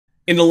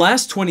In the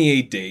last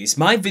 28 days,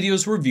 my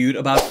videos were viewed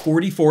about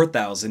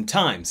 44,000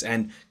 times,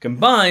 and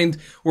combined,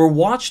 were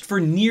watched for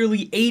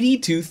nearly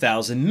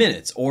 82,000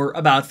 minutes, or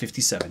about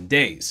 57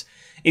 days.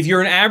 If you're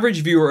an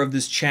average viewer of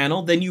this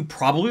channel, then you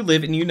probably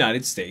live in the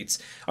United States,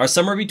 are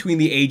somewhere between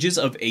the ages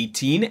of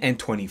 18 and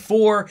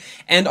 24,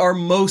 and are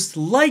most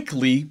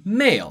likely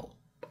male,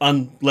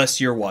 unless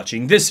you're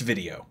watching this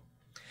video.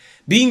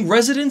 Being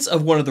residents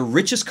of one of the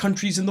richest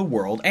countries in the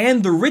world,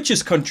 and the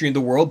richest country in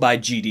the world by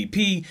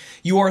GDP,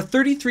 you are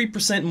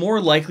 33% more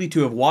likely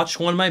to have watched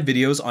one of my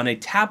videos on a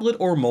tablet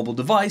or mobile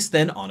device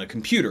than on a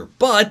computer.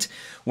 But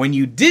when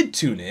you did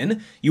tune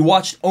in, you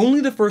watched only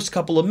the first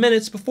couple of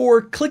minutes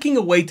before clicking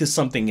away to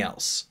something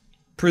else.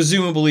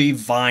 Presumably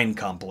Vine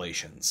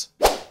compilations.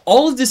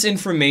 All of this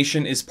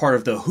information is part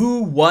of the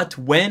who, what,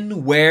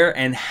 when, where,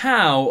 and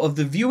how of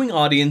the viewing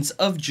audience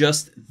of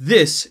just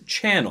this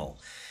channel.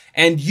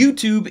 And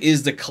YouTube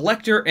is the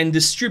collector and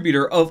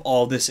distributor of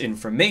all this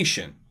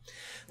information.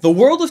 The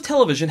world of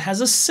television has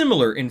a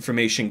similar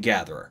information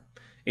gatherer.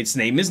 Its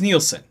name is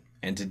Nielsen,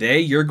 and today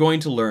you're going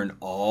to learn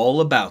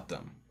all about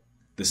them.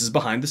 This is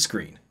Behind the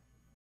Screen.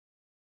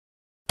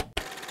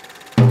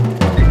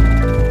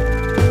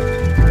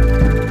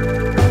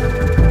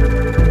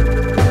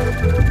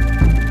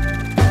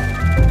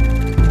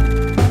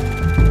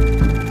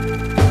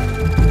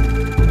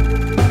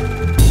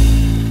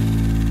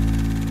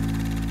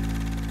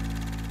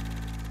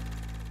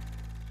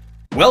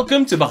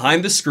 Welcome to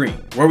Behind the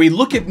Screen, where we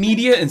look at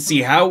media and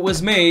see how it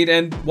was made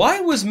and why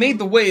it was made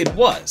the way it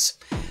was.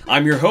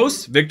 I'm your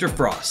host, Victor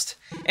Frost,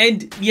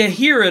 and you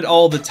hear it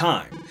all the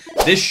time.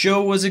 This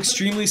show was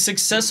extremely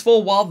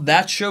successful while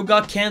that show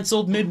got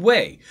cancelled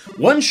midway.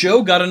 One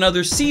show got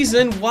another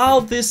season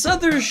while this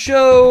other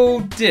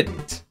show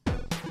didn't.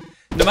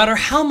 No matter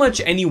how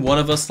much any one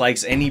of us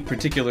likes any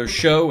particular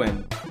show,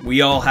 and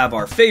we all have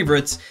our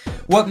favorites,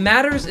 what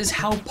matters is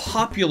how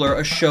popular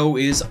a show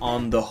is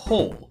on the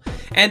whole.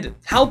 And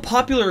how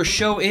popular a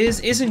show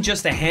isn't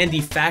just a handy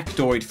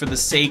factoid for the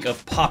sake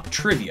of pop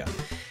trivia.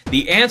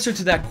 The answer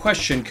to that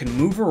question can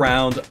move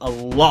around a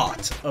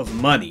lot of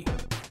money.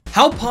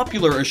 How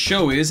popular a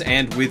show is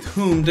and with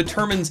whom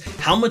determines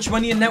how much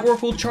money a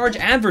network will charge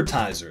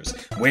advertisers,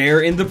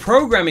 where in the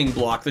programming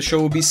block the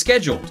show will be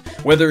scheduled,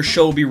 whether a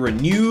show will be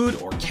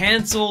renewed or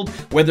cancelled,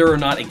 whether or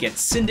not it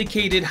gets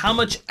syndicated, how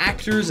much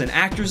actors and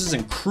actresses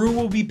and crew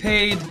will be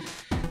paid.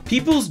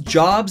 People's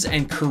jobs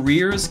and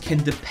careers can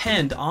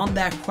depend on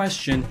that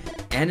question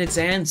and its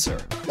answer.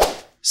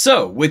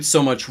 So, with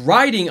so much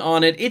riding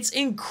on it, it's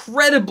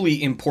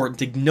incredibly important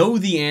to know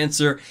the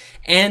answer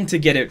and to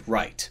get it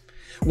right.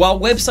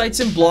 While websites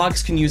and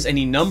blogs can use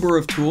any number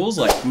of tools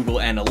like Google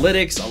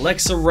Analytics,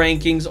 Alexa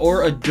rankings,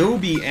 or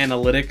Adobe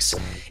Analytics,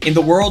 in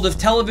the world of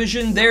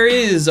television there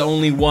is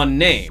only one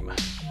name: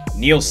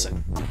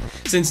 Nielsen.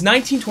 Since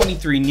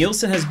 1923,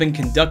 Nielsen has been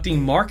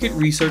conducting market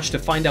research to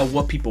find out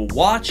what people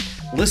watch,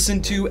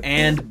 listen to,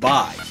 and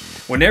buy.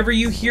 Whenever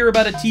you hear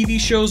about a TV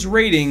show's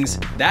ratings,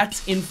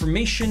 that's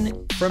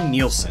information from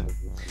Nielsen.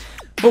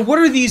 But what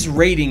are these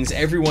ratings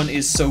everyone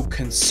is so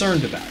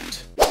concerned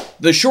about?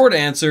 The short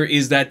answer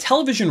is that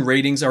television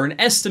ratings are an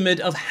estimate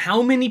of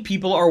how many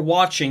people are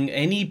watching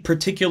any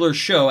particular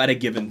show at a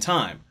given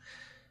time.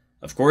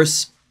 Of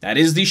course, that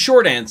is the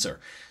short answer,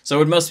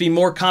 so it must be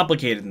more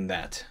complicated than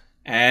that.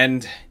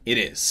 And it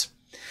is.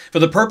 For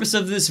the purpose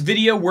of this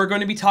video, we're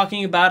going to be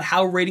talking about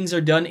how ratings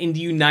are done in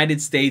the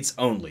United States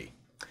only.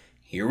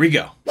 Here we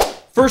go.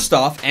 First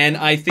off, and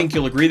I think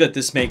you'll agree that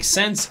this makes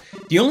sense,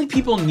 the only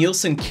people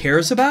Nielsen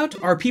cares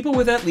about are people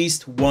with at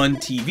least one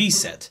TV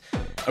set.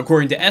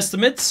 According to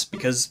estimates,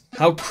 because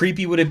how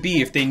creepy would it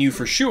be if they knew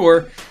for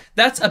sure,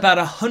 that's about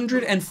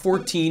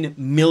 114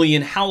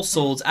 million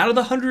households out of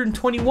the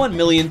 121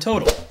 million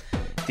total.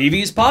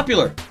 TV is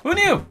popular. Who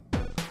knew?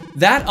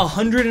 That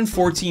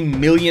 114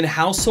 million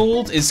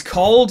households is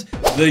called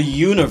the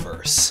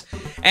universe.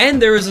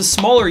 And there is a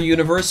smaller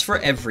universe for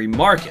every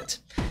market.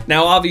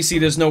 Now obviously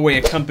there's no way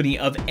a company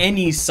of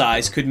any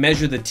size could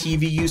measure the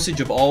TV usage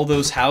of all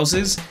those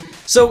houses,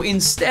 so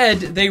instead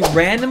they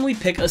randomly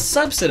pick a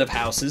subset of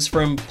houses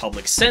from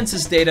public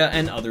census data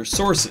and other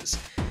sources.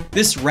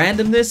 This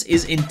randomness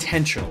is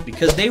intentional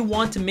because they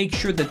want to make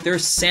sure that their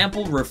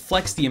sample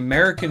reflects the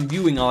American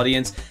viewing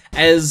audience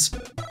as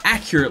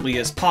accurately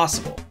as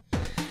possible.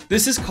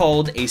 This is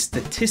called a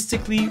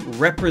statistically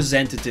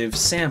representative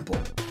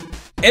sample.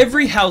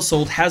 Every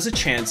household has a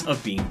chance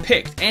of being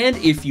picked, and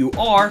if you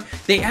are,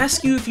 they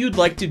ask you if you'd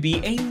like to be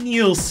a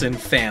Nielsen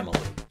family.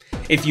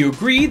 If you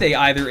agree, they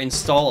either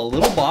install a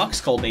little box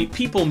called a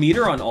people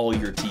meter on all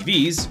your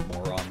TVs,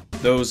 more on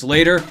those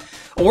later,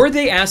 or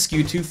they ask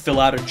you to fill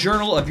out a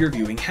journal of your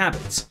viewing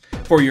habits.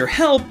 For your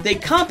help, they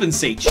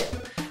compensate you.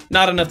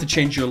 Not enough to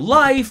change your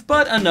life,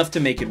 but enough to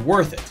make it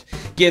worth it.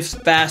 Gifts,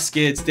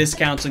 baskets,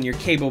 discounts on your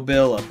cable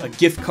bill, a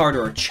gift card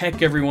or a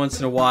check every once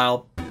in a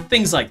while,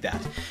 things like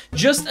that.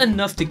 Just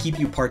enough to keep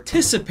you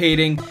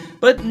participating,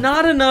 but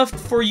not enough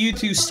for you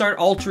to start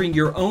altering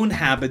your own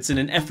habits in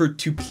an effort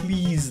to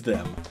please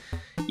them.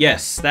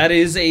 Yes, that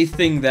is a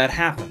thing that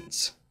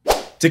happens.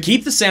 To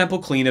keep the sample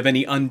clean of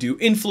any undue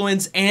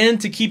influence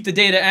and to keep the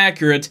data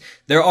accurate,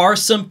 there are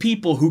some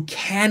people who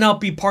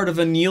cannot be part of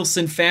a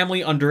Nielsen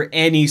family under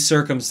any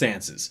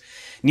circumstances.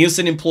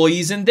 Nielsen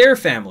employees and their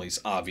families,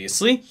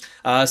 obviously.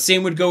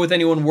 Same would go with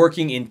anyone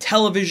working in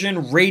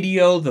television,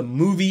 radio, the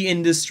movie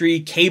industry,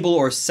 cable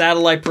or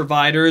satellite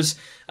providers,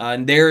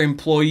 and their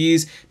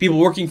employees, people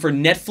working for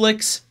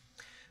Netflix.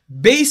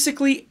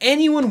 Basically,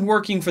 anyone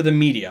working for the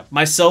media,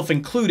 myself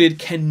included,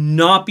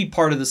 cannot be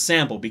part of the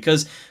sample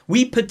because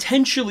we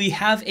potentially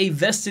have a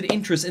vested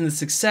interest in the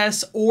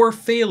success or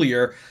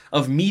failure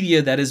of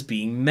media that is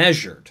being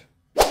measured.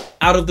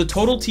 Out of the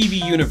total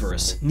TV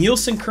universe,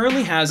 Nielsen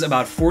currently has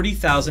about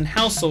 40,000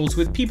 households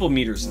with people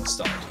meters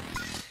installed.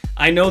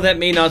 I know that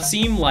may not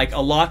seem like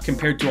a lot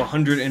compared to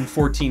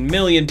 114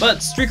 million,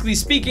 but strictly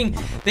speaking,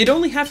 they'd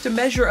only have to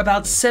measure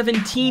about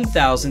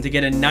 17,000 to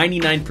get a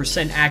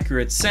 99%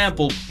 accurate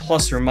sample,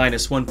 plus or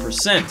minus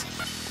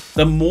 1%.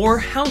 The more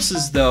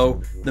houses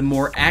though, the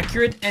more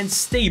accurate and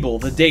stable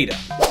the data.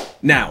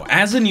 Now,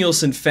 as a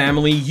Nielsen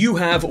family, you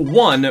have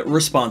one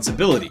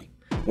responsibility.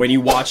 When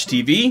you watch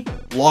TV,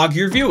 log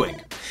your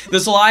viewing.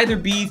 This will either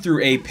be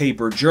through a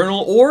paper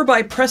journal or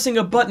by pressing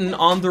a button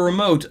on the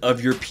remote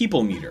of your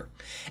people meter.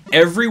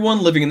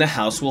 Everyone living in the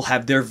house will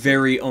have their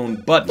very own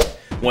button.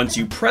 Once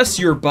you press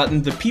your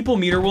button, the people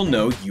meter will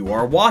know you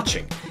are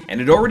watching,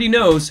 and it already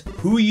knows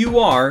who you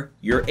are,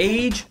 your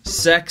age,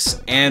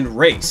 sex, and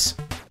race.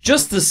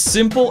 Just the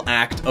simple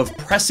act of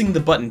pressing the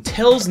button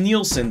tells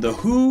Nielsen the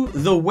who,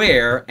 the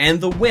where,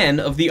 and the when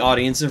of the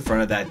audience in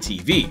front of that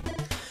TV.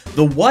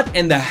 The what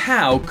and the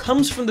how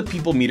comes from the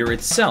people meter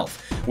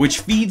itself, which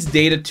feeds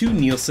data to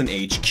Nielsen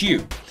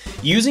HQ.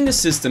 Using a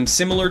system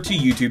similar to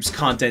YouTube's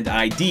Content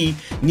ID,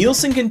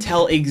 Nielsen can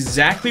tell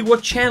exactly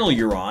what channel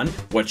you're on,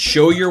 what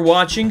show you're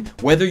watching,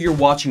 whether you're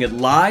watching it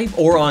live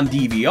or on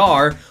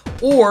DVR,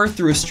 or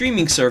through a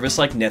streaming service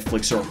like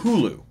Netflix or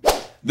Hulu.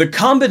 The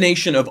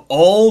combination of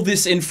all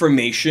this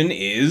information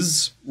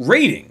is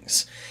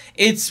ratings.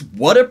 It's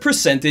what a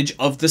percentage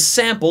of the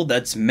sample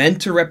that's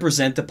meant to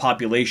represent the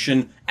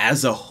population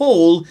as a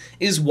whole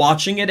is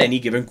watching at any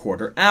given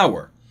quarter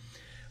hour.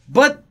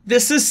 But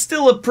this is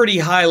still a pretty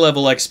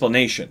high-level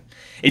explanation.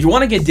 If you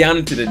want to get down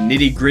into the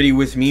nitty-gritty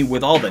with me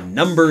with all the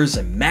numbers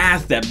and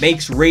math that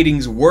makes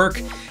ratings work,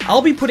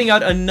 I'll be putting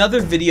out another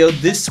video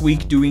this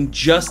week doing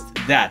just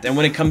that. And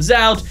when it comes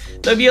out,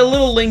 there'll be a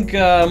little link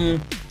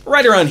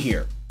right around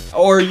here.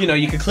 Or, you know,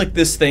 you can click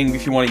this thing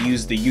if you want to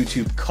use the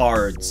YouTube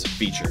cards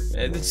feature.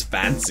 It's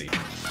fancy.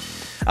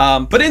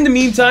 But in the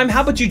meantime,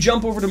 how about you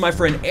jump over to my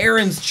friend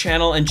Erin's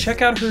channel and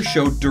check out her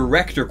show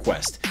Director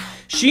Quest.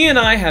 She and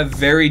I have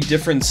very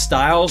different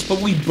styles,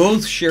 but we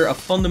both share a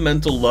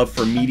fundamental love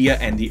for media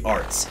and the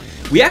arts.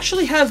 We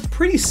actually have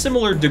pretty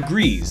similar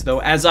degrees, though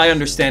as I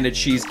understand it,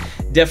 she's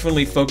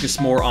definitely focused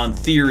more on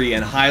theory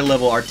and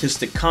high-level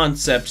artistic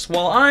concepts,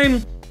 while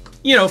I'm,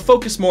 you know,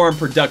 focused more on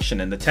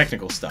production and the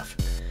technical stuff.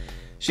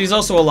 She's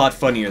also a lot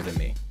funnier than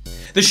me.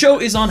 The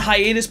show is on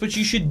hiatus, but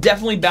you should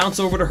definitely bounce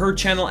over to her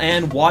channel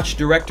and watch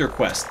Director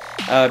Quest.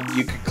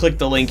 You could click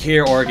the link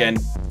here, or again,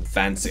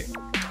 fancy.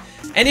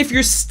 And if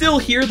you're still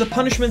here, the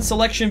punishment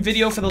selection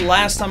video for the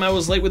last time I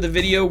was late with a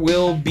video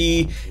will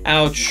be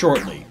out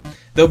shortly.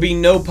 There'll be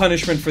no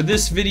punishment for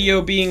this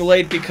video being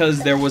late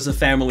because there was a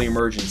family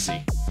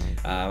emergency.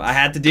 I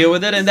had to deal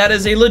with it, and that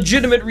is a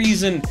legitimate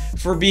reason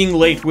for being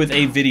late with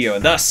a video,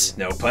 thus,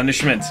 no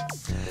punishment.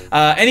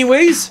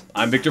 Anyways,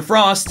 I'm Victor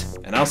Frost,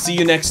 and I'll see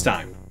you next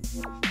time.